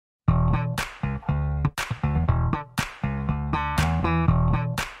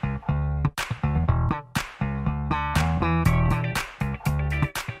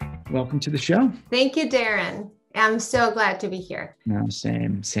Welcome to the show. Thank you, Darren. I'm so glad to be here. No,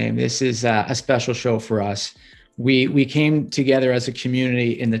 same. This is a special show for us. We came together as a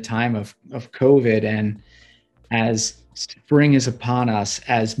community in the time of COVID, and as spring is upon us,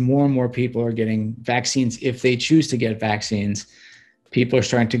 as more and more people are getting vaccines, if they choose to get vaccines, people are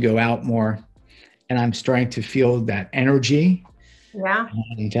starting to go out more, and I'm starting to feel that energy. Yeah.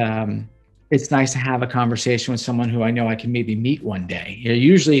 And it's nice to have a conversation with someone who I know I can maybe meet one day.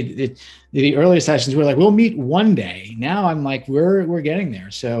 Usually the earlier sessions were like, we'll meet one day. Now I'm like, we're getting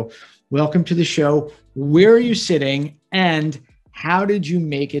there. So welcome to the show. Where are you sitting and how did you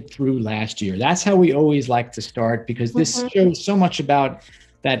make it through last year? That's how we always like to start, because this shows so much about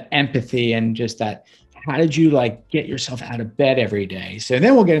that empathy and just that. How did you get yourself out of bed every day? So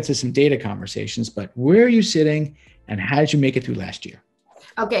then we'll get into some data conversations, but where are you sitting and how did you make it through last year?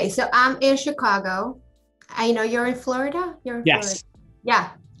 Okay, so I'm in Chicago. I know you're in Florida. You're in Yes. Florida. Yeah,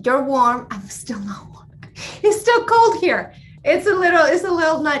 you're warm. I'm still not warm. It's still cold here. It's a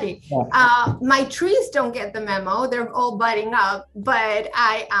little nutty. Yeah. My trees don't get the memo. They're all budding up, but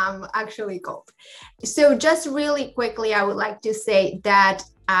I am actually cold. So just really quickly, I would like to say that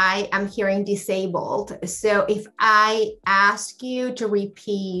I am hearing disabled. So if I ask you to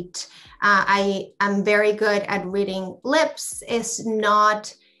repeat, I am very good at reading lips.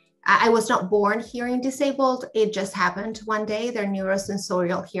 I was not born hearing disabled. It just happened one day. They're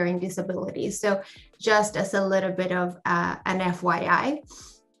neurosensorial hearing disabilities. So just as a little bit of an FYI.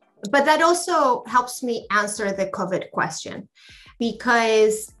 But that also helps me answer the COVID question,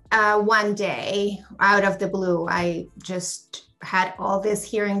 because one day out of the blue, I just had all this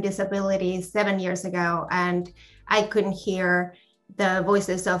hearing disabilities 7 years ago, and I couldn't hear the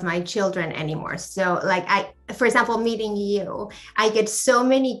voices of my children anymore. So for example, meeting you, I get so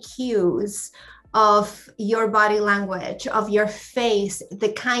many cues of your body language, of your face,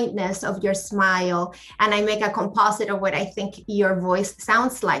 the kindness of your smile. And I make a composite of what I think your voice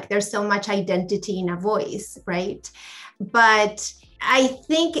sounds like. There's so much identity in a voice, right? But I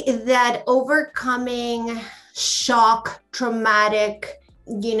think that overcoming shock, traumatic,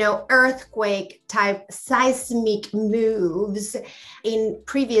 earthquake type seismic moves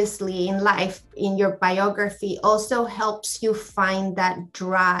previously in life, in your biography, also helps you find that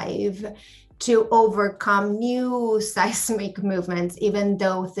drive to overcome new seismic movements, even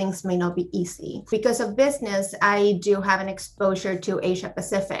though things may not be easy. Because of business, I do have an exposure to Asia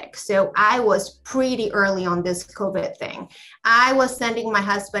Pacific. So I was pretty early on this COVID thing. I was sending my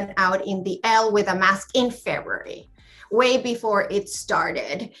husband out in the L with a mask in February, way before it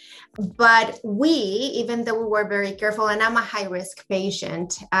started. But even though we were very careful, and I'm a high-risk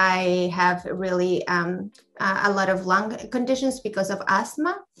patient, I have really a lot of lung conditions because of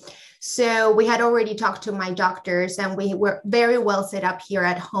asthma. So we had already talked to my doctors, and we were very well set up here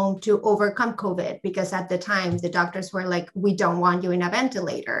at home to overcome COVID, because at the time the doctors were like, we don't want you in a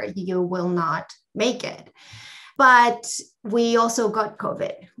ventilator. You will not make it. But we also got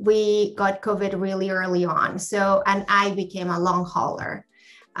COVID. We got COVID really early on. And I became a long hauler.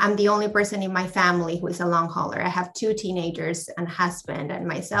 I'm the only person in my family who is a long hauler. I have 2 teenagers, and husband and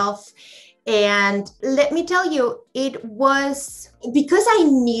myself. And let me tell you, it was because I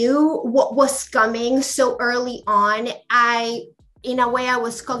knew what was coming so early on. In a way, I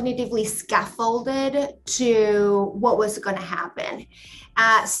was cognitively scaffolded to what was going to happen.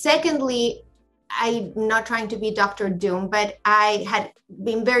 Secondly, I'm not trying to be Dr. Doom, but I had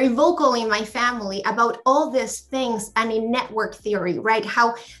been very vocal in my family about all these things, and in network theory, right?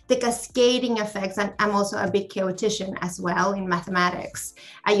 How the cascading effects, and I'm also a big chaotician as well in mathematics.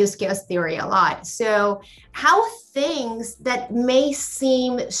 I use chaos theory a lot. So how things that may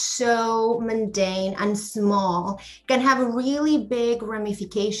seem so mundane and small can have really big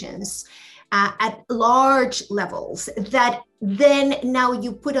ramifications at large levels, that then now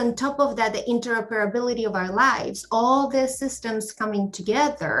you put on top of that the interoperability of our lives, all the systems coming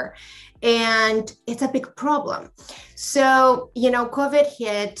together, and it's a big problem. So, COVID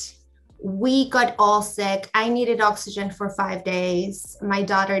hit, we got all sick. I needed oxygen for 5 days. My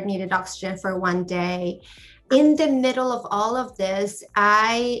daughter needed oxygen for 1 day. In the middle of all of this,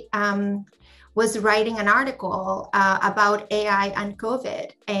 I was writing an article about AI and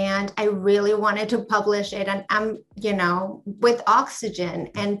COVID, and I really wanted to publish it. And I'm, with oxygen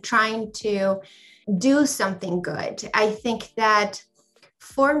and trying to do something good. I think that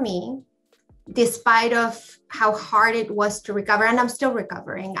for me, despite of how hard it was to recover, and I'm still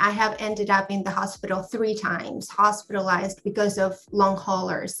recovering, I have ended up in the hospital 3 times, hospitalized because of long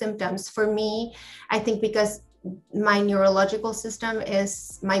hauler symptoms. For me, I think because my neurological system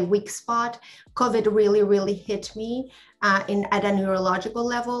is my weak spot. COVID really, really hit me at a neurological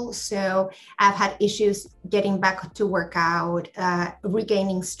level. So I've had issues getting back to work out,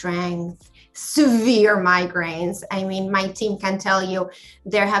 regaining strength, severe migraines. I mean, my team can tell you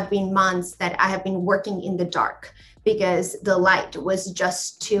there have been months that I have been working in the dark because the light was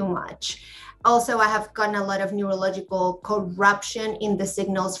just too much. Also, I have gotten a lot of neurological corruption in the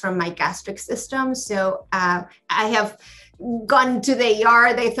signals from my gastric system. So I have gone to the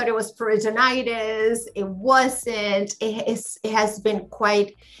ER. They thought it was peritonitis. It wasn't. It has been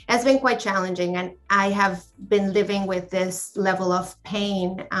quite challenging, and I have been living with this level of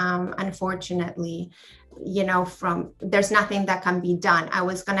pain. Unfortunately, there's nothing that can be done. I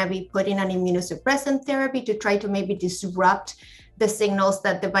was going to be put in an immunosuppressant therapy to try to maybe disrupt the signals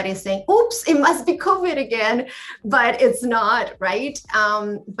that the body is saying, oops, it must be COVID again, but it's not, right?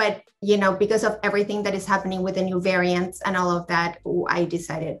 But, because of everything that is happening with the new variants and all of that, I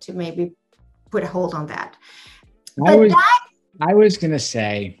decided to maybe put a hold on that. I was going to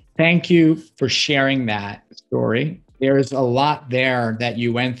say, thank you for sharing that story. There's a lot there that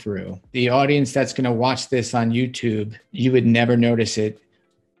you went through. The audience that's going to watch this on YouTube, you would never notice it.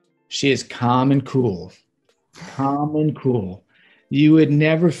 She is calm and cool. Calm and cool. You would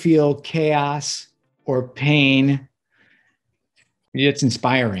never feel chaos or pain. It's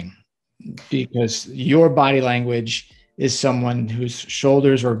inspiring because your body language is someone whose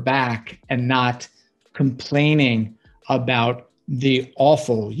shoulders are back and not complaining about the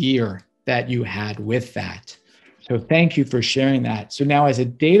awful year that you had with that. So thank you for sharing that. So now as a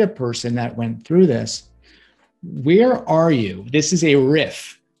data person that went through this, where are you? This is a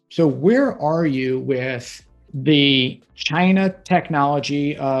riff. So where are you with the China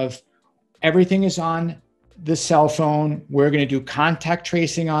technology of everything is on the cell phone? We're going to do contact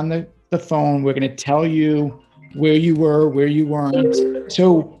tracing on the phone. We're going to tell you where you were, where you weren't.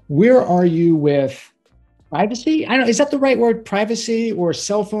 So where are you with privacy? I don't know, is that the right word? Privacy or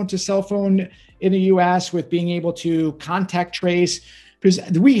cell phone to cell phone in the US with being able to contact trace?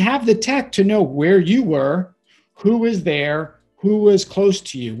 Because we have the tech to know where you were, who was there, who was close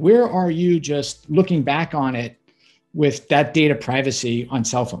to you. Where are you just looking back on it with that data privacy on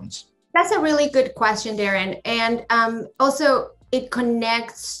cell phones? That's a really good question, Darren. And also it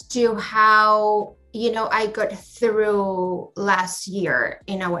connects to how, I got through last year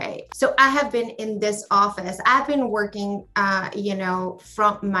in a way. So I have been in this office. I've been working,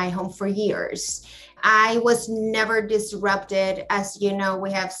 from my home for years. I was never disrupted. As you know,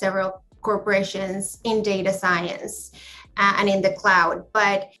 we have several corporations in data science and in the cloud.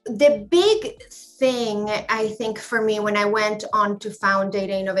 But the big thing, I think, for me, when I went on to found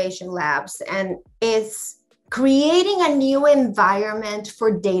Data Innovation Labs, and is creating a new environment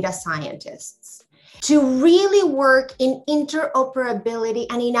for data scientists to really work in interoperability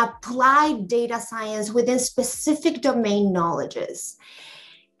and in applied data science within specific domain knowledges.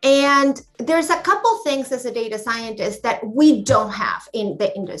 And there's a couple things as a data scientist that we don't have in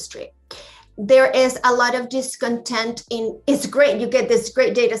the industry. There is a lot of discontent it's great, you get this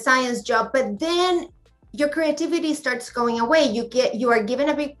great data science job, but then your creativity starts going away. You are given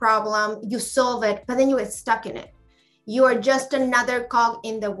a big problem, you solve it, but then you get stuck in it. You are just another cog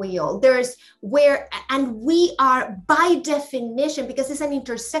in the wheel. And we are by definition, because it's an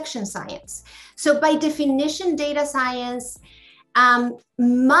intersection science. So by definition, data science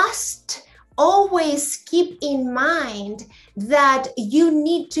must always keep in mind that you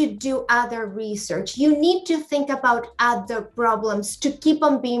need to do other research. You need to think about other problems to keep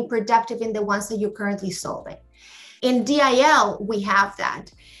on being productive in the ones that you're currently solving. In DIL, we have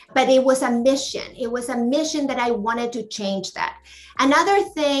that, but it was a mission. It was a mission that I wanted to change that. Another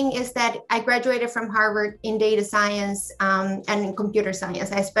thing is that I graduated from Harvard in data science and in computer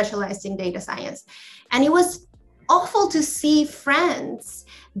science. I specialized in data science. And it was awful to see friends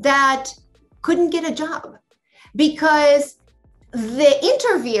that couldn't get a job because the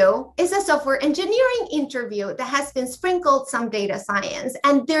interview is a software engineering interview that has been sprinkled some data science.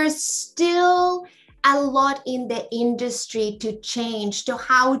 And there's still a lot in the industry to change to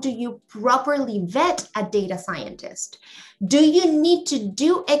how do you properly vet a data scientist? Do you need to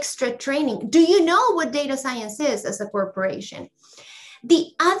do extra training? Do you know what data science is as a corporation? The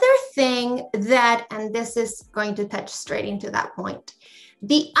other thing that, and this is going to touch straight into that point,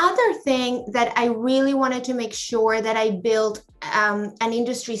 the other thing that I really wanted to make sure that I built an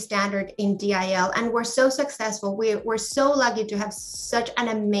industry standard in DIL, and we're so successful. We're so lucky to have such an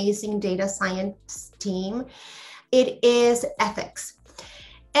amazing data science team. It is ethics.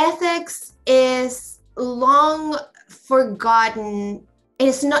 Ethics is long forgotten.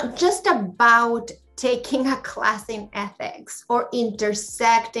 It's not just about taking a class in ethics or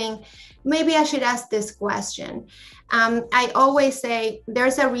intersecting, maybe I should ask this question. I always say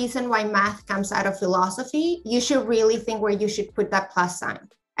there's a reason why math comes out of philosophy. You should really think where you should put that plus sign.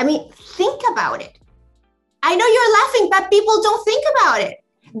 I mean, think about it. I know you're laughing, but people don't think about it.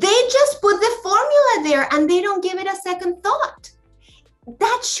 They just put the formula there and they don't give it a second thought.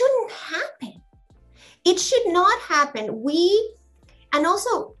 That shouldn't happen. It should not happen. And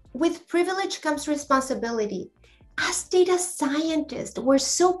also with privilege comes responsibility. As data scientists, we're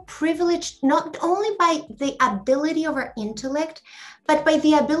so privileged, not only by the ability of our intellect, but by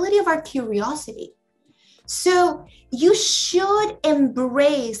the ability of our curiosity. So you should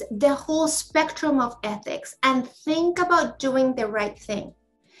embrace the whole spectrum of ethics and think about doing the right thing.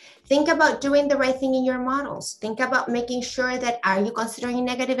 Think about doing the right thing in your models. Think about making sure that, are you considering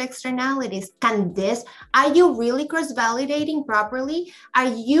negative externalities? Are you really cross-validating properly? Are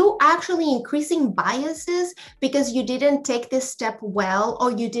you actually increasing biases because you didn't take this step well,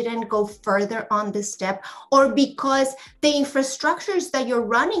 or you didn't go further on this step, or because the infrastructures that you're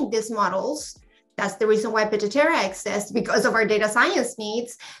running these models, that's the reason why Petaterra exists, because of our data science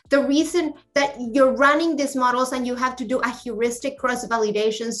needs. The reason that you're running these models and you have to do a heuristic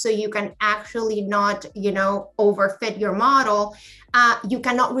cross-validation so you can actually not, overfit your model. You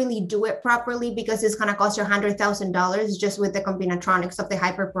cannot really do it properly because it's going to cost you $100,000 just with the combinatorics of the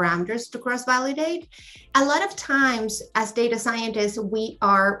hyperparameters to cross-validate. A lot of times as data scientists, we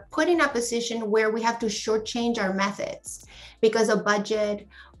are put in a position where we have to shortchange our methods because of budget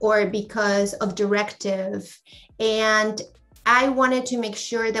or because of directive. And I wanted to make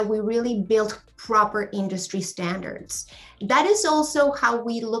sure that we really built proper industry standards. That is also how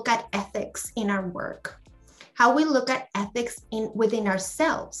we look at ethics in our work. How we look at ethics within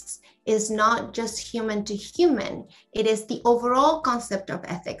ourselves is not just human to human. It is the overall concept of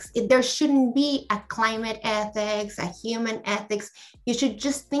ethics. There shouldn't be a climate ethics, a human ethics. You should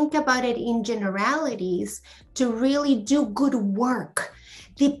just think about it in generalities to really do good work.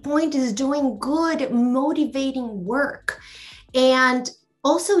 The point is doing good, motivating work. And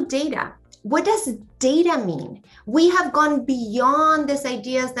also data. What does data mean? We have gone beyond these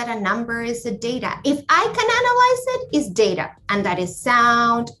ideas that a number is a data. If I can analyze it, it's data. And that is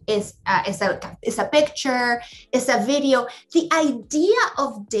sound, it's a picture, it's a video. The idea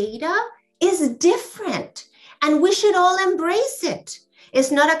of data is different, and we should all embrace it. It's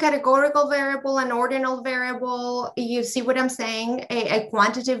not a categorical variable, an ordinal variable. You see what I'm saying? A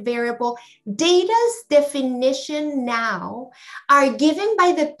quantitative variable. Data's definition now are given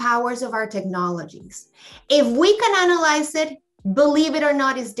by the powers of our technologies. If we can analyze it, believe it or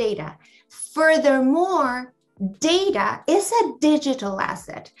not, is data. Furthermore, data is a digital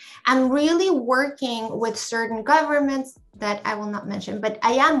asset. I'm really working with certain governments that I will not mention, but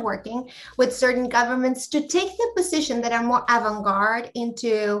I am working with certain governments to take the position that are more avant-garde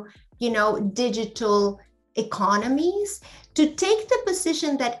into, digital economies, to take the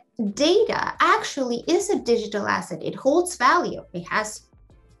position that data actually is a digital asset. It holds value. It has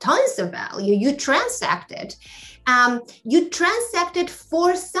tons of value. You transact it. You transact it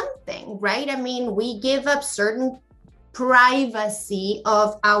for something, right? I mean, we give up certain privacy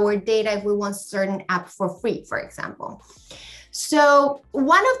of our data if we want certain app for free, for example. So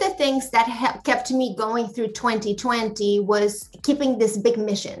one of the things that kept me going through 2020 was keeping these big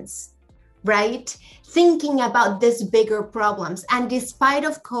missions, right? Thinking about these bigger problems. And despite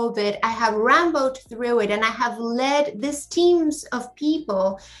of COVID, I have rambled through it, and I have led these teams of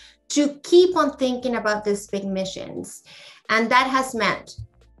people to keep on thinking about these big missions. And that has meant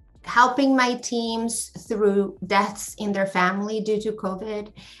helping my teams through deaths in their family due to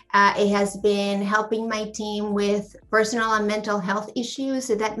COVID. It has been helping my team with personal and mental health issues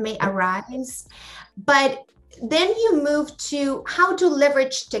that may arise. But then you move to how to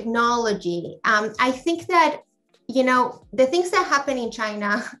leverage technology. I think that, the things that happen in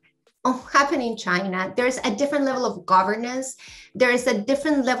China, there's a different level of governance. There is a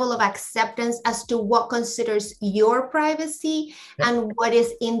different level of acceptance as to what considers your privacy and what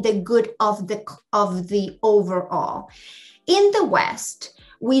is in the good of the overall. In the West,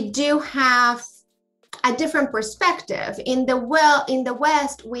 we do have a different perspective. In the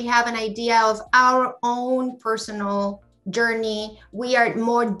West, we have an idea of our own personal journey. We are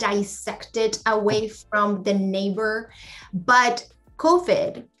more dissected away from the neighbor. But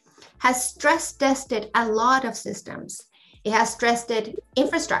COVID has stress tested a lot of systems. It has stress tested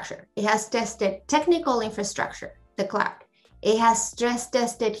infrastructure. It has tested technical infrastructure, the cloud. It has stress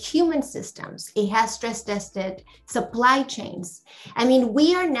tested human systems. It has stress tested supply chains. I mean,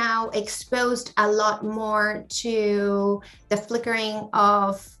 we are now exposed a lot more to the flickering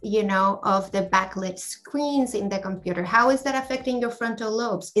of, of the backlit screens in the computer. How is that affecting your frontal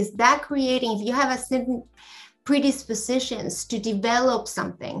lobes? Is that creating, if you have a certain predispositions to develop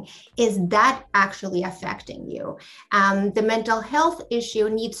something, is that actually affecting you? The mental health issue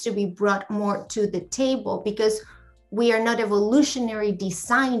needs to be brought more to the table, because we are not evolutionary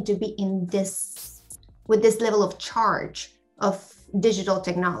designed to be in this, with this level of charge of digital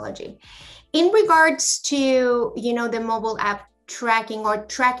technology. In regards to, the mobile app tracking or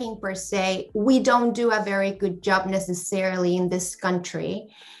tracking per se, we don't do a very good job necessarily in this country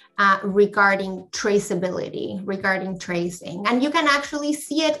regarding traceability, regarding tracing. And you can actually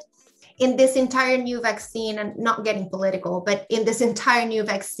see it in this entire new vaccine, and not getting political, but in this entire new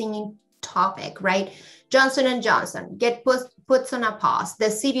vaccine topic, right? Johnson & Johnson puts on a pause. The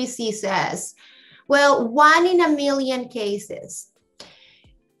CDC says, well, 1 in a million cases.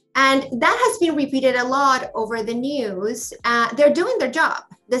 And that has been repeated a lot over the news. They're doing their job.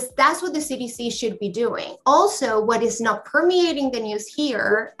 That's what the CDC should be doing. Also, what is not permeating the news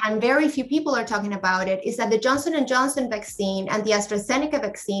here, and very few people are talking about it, is that the Johnson & Johnson vaccine and the AstraZeneca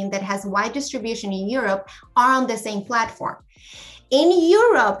vaccine that has wide distribution in Europe are on the same platform. In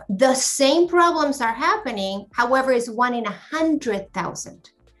Europe, the same problems are happening. However, it's 1 in 100,000.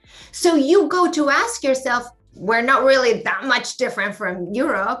 So you go to ask yourself, we're not really that much different from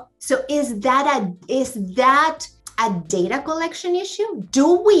Europe. So is that a data collection issue?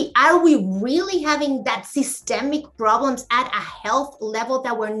 Are we really having that systemic problems at a health level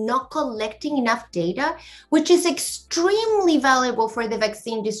that we're not collecting enough data, which is extremely valuable for the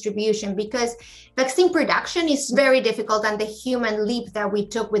vaccine distribution, because vaccine production is very difficult, and the human leap that we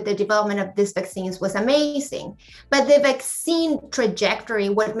took with the development of these vaccines was amazing. But the vaccine trajectory,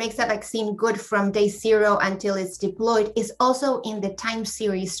 what makes a vaccine good from day 0 until it's deployed, is also in the time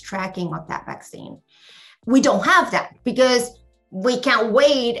series tracking of that vaccine. We don't have that because we can't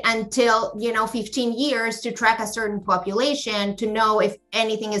wait until 15 years to track a certain population to know if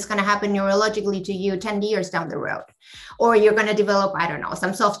anything is going to happen neurologically to you 10 years down the road, or you're going to develop, I don't know,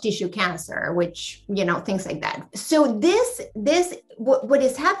 some soft tissue cancer, which things like that. So what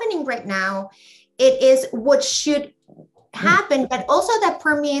is happening right now, it is what should happen, but also that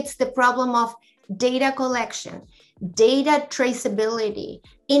permeates the problem of data collection, data traceability,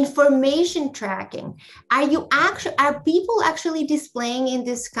 information tracking. Are people actually displaying in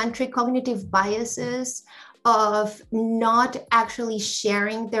this country cognitive biases of not actually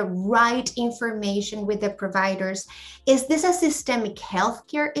sharing the right information with the providers? Is this a systemic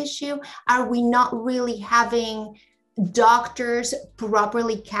healthcare issue? Are we not really having doctors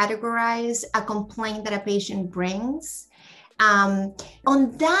properly categorize a complaint that a patient brings? On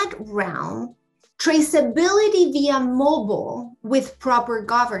that realm, traceability via mobile with proper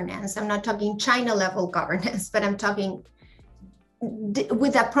governance, I'm not talking China level governance, but I'm talking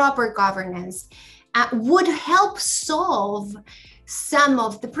with a proper governance, would help solve some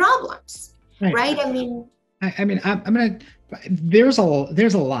of the problems, right? There's a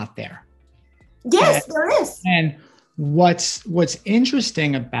lot there. Yes, there is. And what's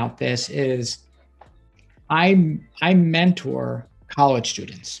interesting about this is I mentor college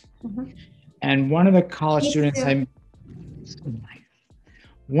students. Mm-hmm. And one of the college students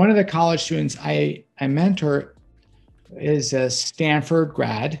I mentor is a Stanford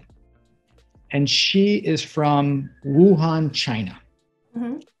grad, and she is from Wuhan, China.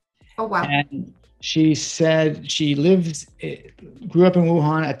 Mm-hmm. Oh, wow. And she said she grew up in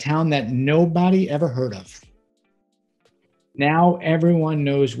Wuhan, a town that nobody ever heard of. Now everyone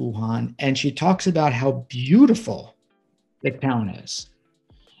knows Wuhan, and she talks about how beautiful the town is,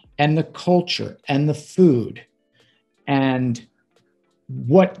 and the culture and the food and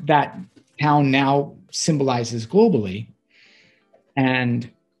what that town now symbolizes globally. And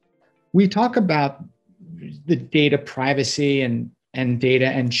we talk about the data privacy and data,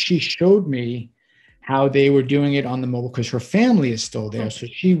 and she showed me how they were doing it on the mobile because her family is still there. So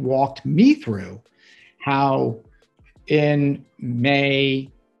she walked me through how in May,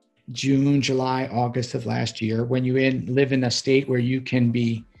 June, July, August of last year, when you live in a state where you can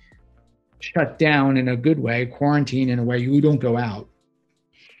be shut down in a good way, quarantine in a way you don't go out.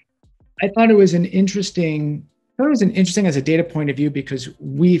 I thought it was interesting as a data point of view, because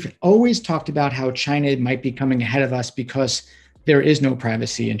we've always talked about how China might be coming ahead of us because there is no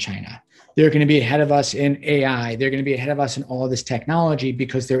privacy in China. They're going to be ahead of us in AI. They're going to be ahead of us in all this technology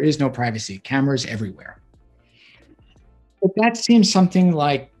because there is no privacy, cameras everywhere. But that seems something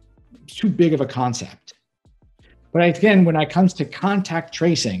like too big of a concept. But again, when it comes to contact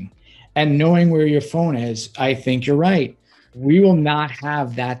tracing and knowing where your phone is, I think you're right. We will not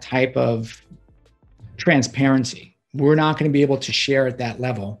have that type of transparency. We're not going to be able to share at that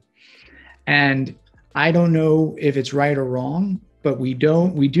level. And I don't know if it's right or wrong, but we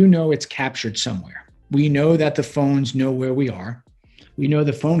do know it's captured somewhere. We know that the phones know where we are. We know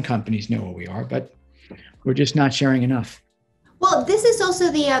the phone companies know where we are, but we're just not sharing enough. Well, this is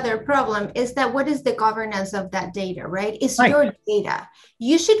also the other problem, is that what is the governance of that data, right? It's right. Your data.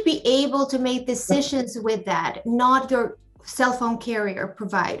 You should be able to make decisions with that, not your cell phone carrier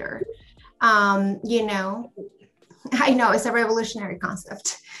provider. I know it's a revolutionary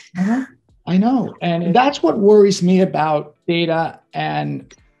concept. I know. And that's what worries me about data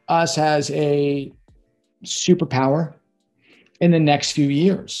and us as a superpower in the next few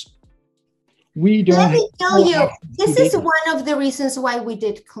years. We don't. Let me tell you, this is one of the reasons why we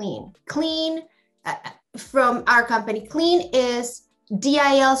did Clean. Clean from our company. Clean is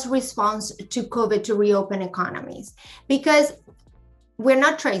DIL's response to COVID to reopen economies, because we're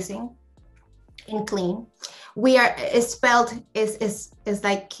not tracing in Clean. We are, is spelled is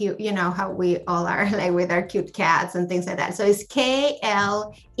like cute, you know how we all are, like with our cute cats and things like that. So it's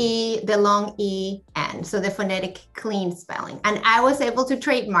KLE, the long EN, so the phonetic Clean spelling. And I was able to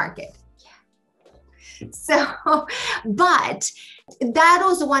trademark it. Yeah. So, but that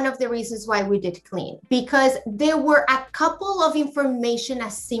was one of the reasons why we did Clean, because there were a couple of information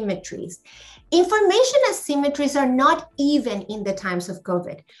asymmetries. Information asymmetries are not even in the times of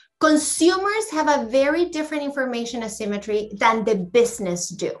COVID. Consumers have a very different information asymmetry than the business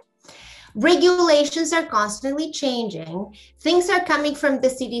do. Regulations are constantly changing. Things are coming from the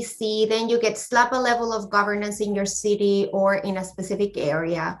CDC, then you get slap a level of governance in your city or in a specific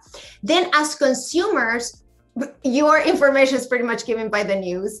area. Then as consumers, your information is pretty much given by the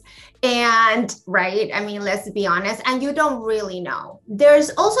news. And right, I mean, let's be honest, and you don't really know. There's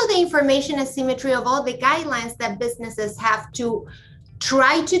also the information asymmetry of all the guidelines that businesses have to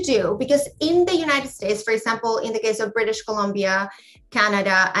try to do, because in the United States, for example, in the case of British Columbia,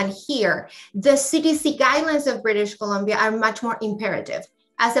 Canada, and here, the CDC guidelines of British Columbia are much more imperative.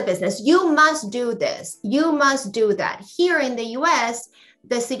 As a business, you must do this, you must do that. Here in the US,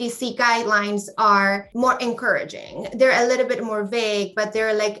 the CDC guidelines are more encouraging. They're a little bit more vague, but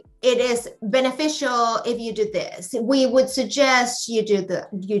they're like, it is beneficial if you do this. We would suggest you do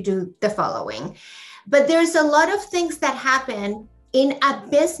the following. But there's a lot of things that happen in a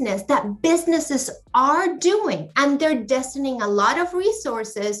business that businesses are doing, and they're destining a lot of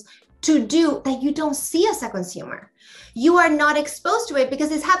resources to do that you don't see as a consumer. You are not exposed to it because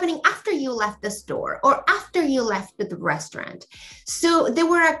it's happening after you left the store or after you left the restaurant. So there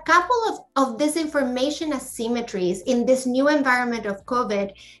were a couple of disinformation asymmetries in this new environment of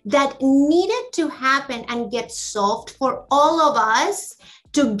COVID that needed to happen and get solved for all of us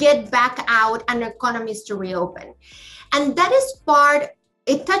to get back out and economies to reopen. And that is part,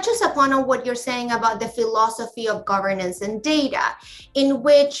 it touches upon what you're saying about the philosophy of governance and data, in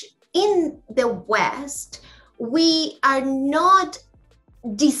which in the West, we are not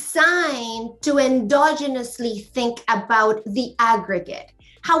designed to endogenously think about the aggregate.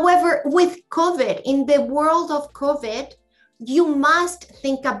 However, with COVID, in the world of COVID, you must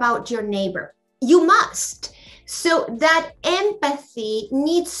think about your neighbor. You must. So that empathy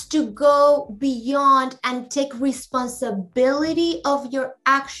needs to go beyond and take responsibility of your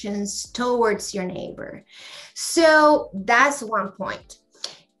actions towards your neighbor. So that's one point.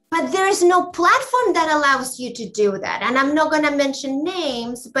 But there is no platform that allows you to do that. And I'm not going to mention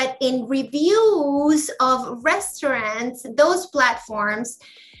names, but in reviews of restaurants, those platforms,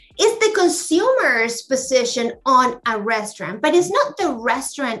 it's the consumer's position on a restaurant, but it's not the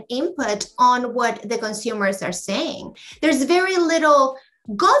restaurant input on what the consumers are saying. There's very little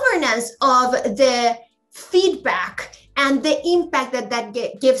governance of the feedback and the impact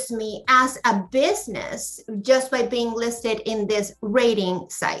that gives me as a business just by being listed in these rating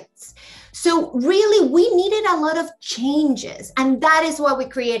sites. So really, we needed a lot of changes, and that is why we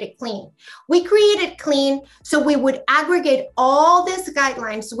created Clean. We created Clean so we would aggregate all these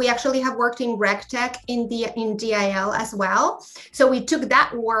guidelines. We actually have worked in RegTech in DIL as well. So we took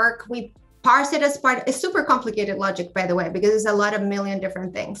that work, we parsed it as part, it's super complicated logic, by the way, because there's a lot of million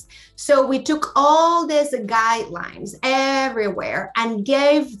different things. So we took all these guidelines everywhere and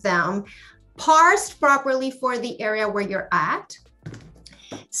gave them parsed properly for the area where you're at.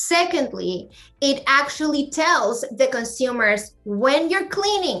 Secondly, it actually tells the consumers when you're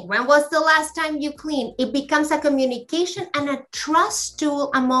cleaning, when was the last time you cleaned. It becomes a communication and a trust tool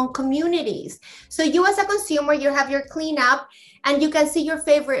among communities. So you as a consumer, you have your cleanup and you can see your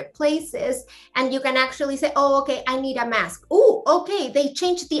favorite places and you can actually say, oh, okay, I need a mask. Oh, okay, they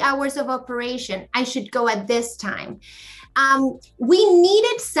changed the hours of operation. I should go at this time. We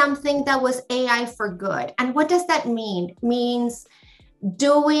needed something that was AI for good. And what does that mean? It means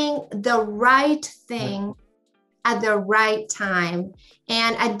doing the right thing at the right time.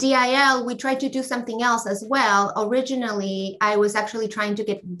 And at DIL, we tried to do something else as well. Originally, I was actually trying to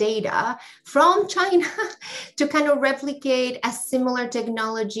get data from China to kind of replicate a similar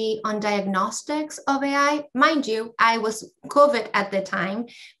technology on diagnostics of AI. Mind you, I was COVID at the time,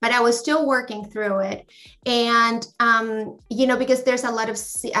 but I was still working through it. And, because there's a lot of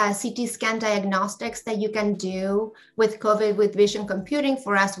CT scan diagnostics that you can do with COVID with vision computing,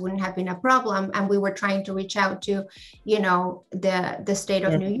 for us wouldn't have been a problem. And we were trying to reach out to, the state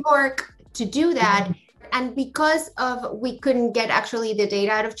of New York to do that. And because of, we couldn't get actually the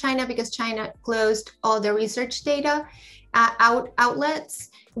data out of China because China closed all the research data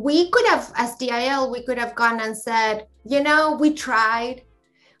outlets. We could have, as DIL, we could have gone and said, we tried.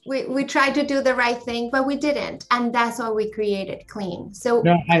 We tried to do the right thing, but we didn't. And that's why we created Clean. So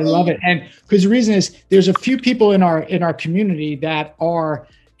no, I love it. And because the reason is there's a few people in our community that are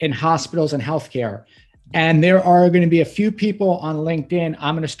in hospitals and healthcare. And there are going to be a few people on LinkedIn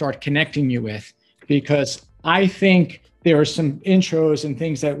I'm going to start connecting you with, because I think there are some intros and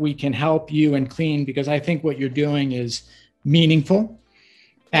things that we can help you and Clean, because I think what you're doing is meaningful.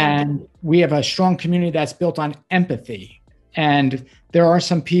 And we have a strong community that's built on empathy. And there are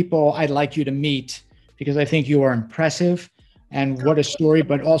some people I'd like you to meet, because I think you are impressive, and what a story,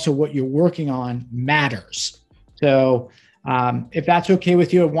 but also what you're working on matters. So if that's okay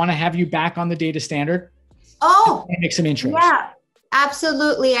with you, I want to have you back on the data standard. Oh, and make some intros. Yeah,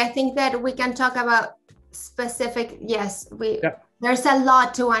 absolutely. I think that we can talk about specific. Yes, there's a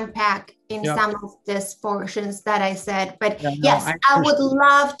lot to unpack in some of these portions that I said, but I would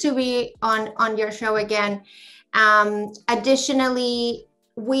love to be on your show again. Additionally,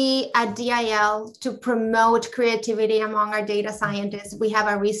 we at DIL, to promote creativity among our data scientists, we have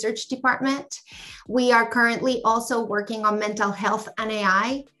a research department. We are currently also working on mental health and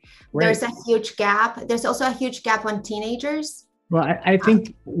AI. Right. There's a huge gap. There's also a huge gap on teenagers. Well, I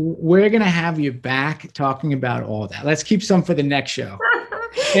think we're going to have you back talking about all that. Let's keep some for the next show.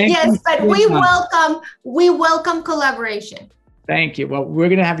 Yes, but we welcome collaboration. Thank you. Well, we're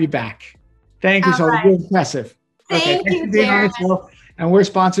going to have you back. Thank you, Sol. You're impressive. Thank you, Darren. And we're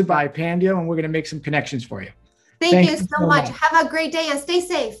sponsored by Pandio, and we're going to make some connections for you. Thank you so much. Have a great day and stay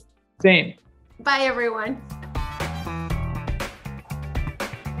safe. Same. Bye, everyone.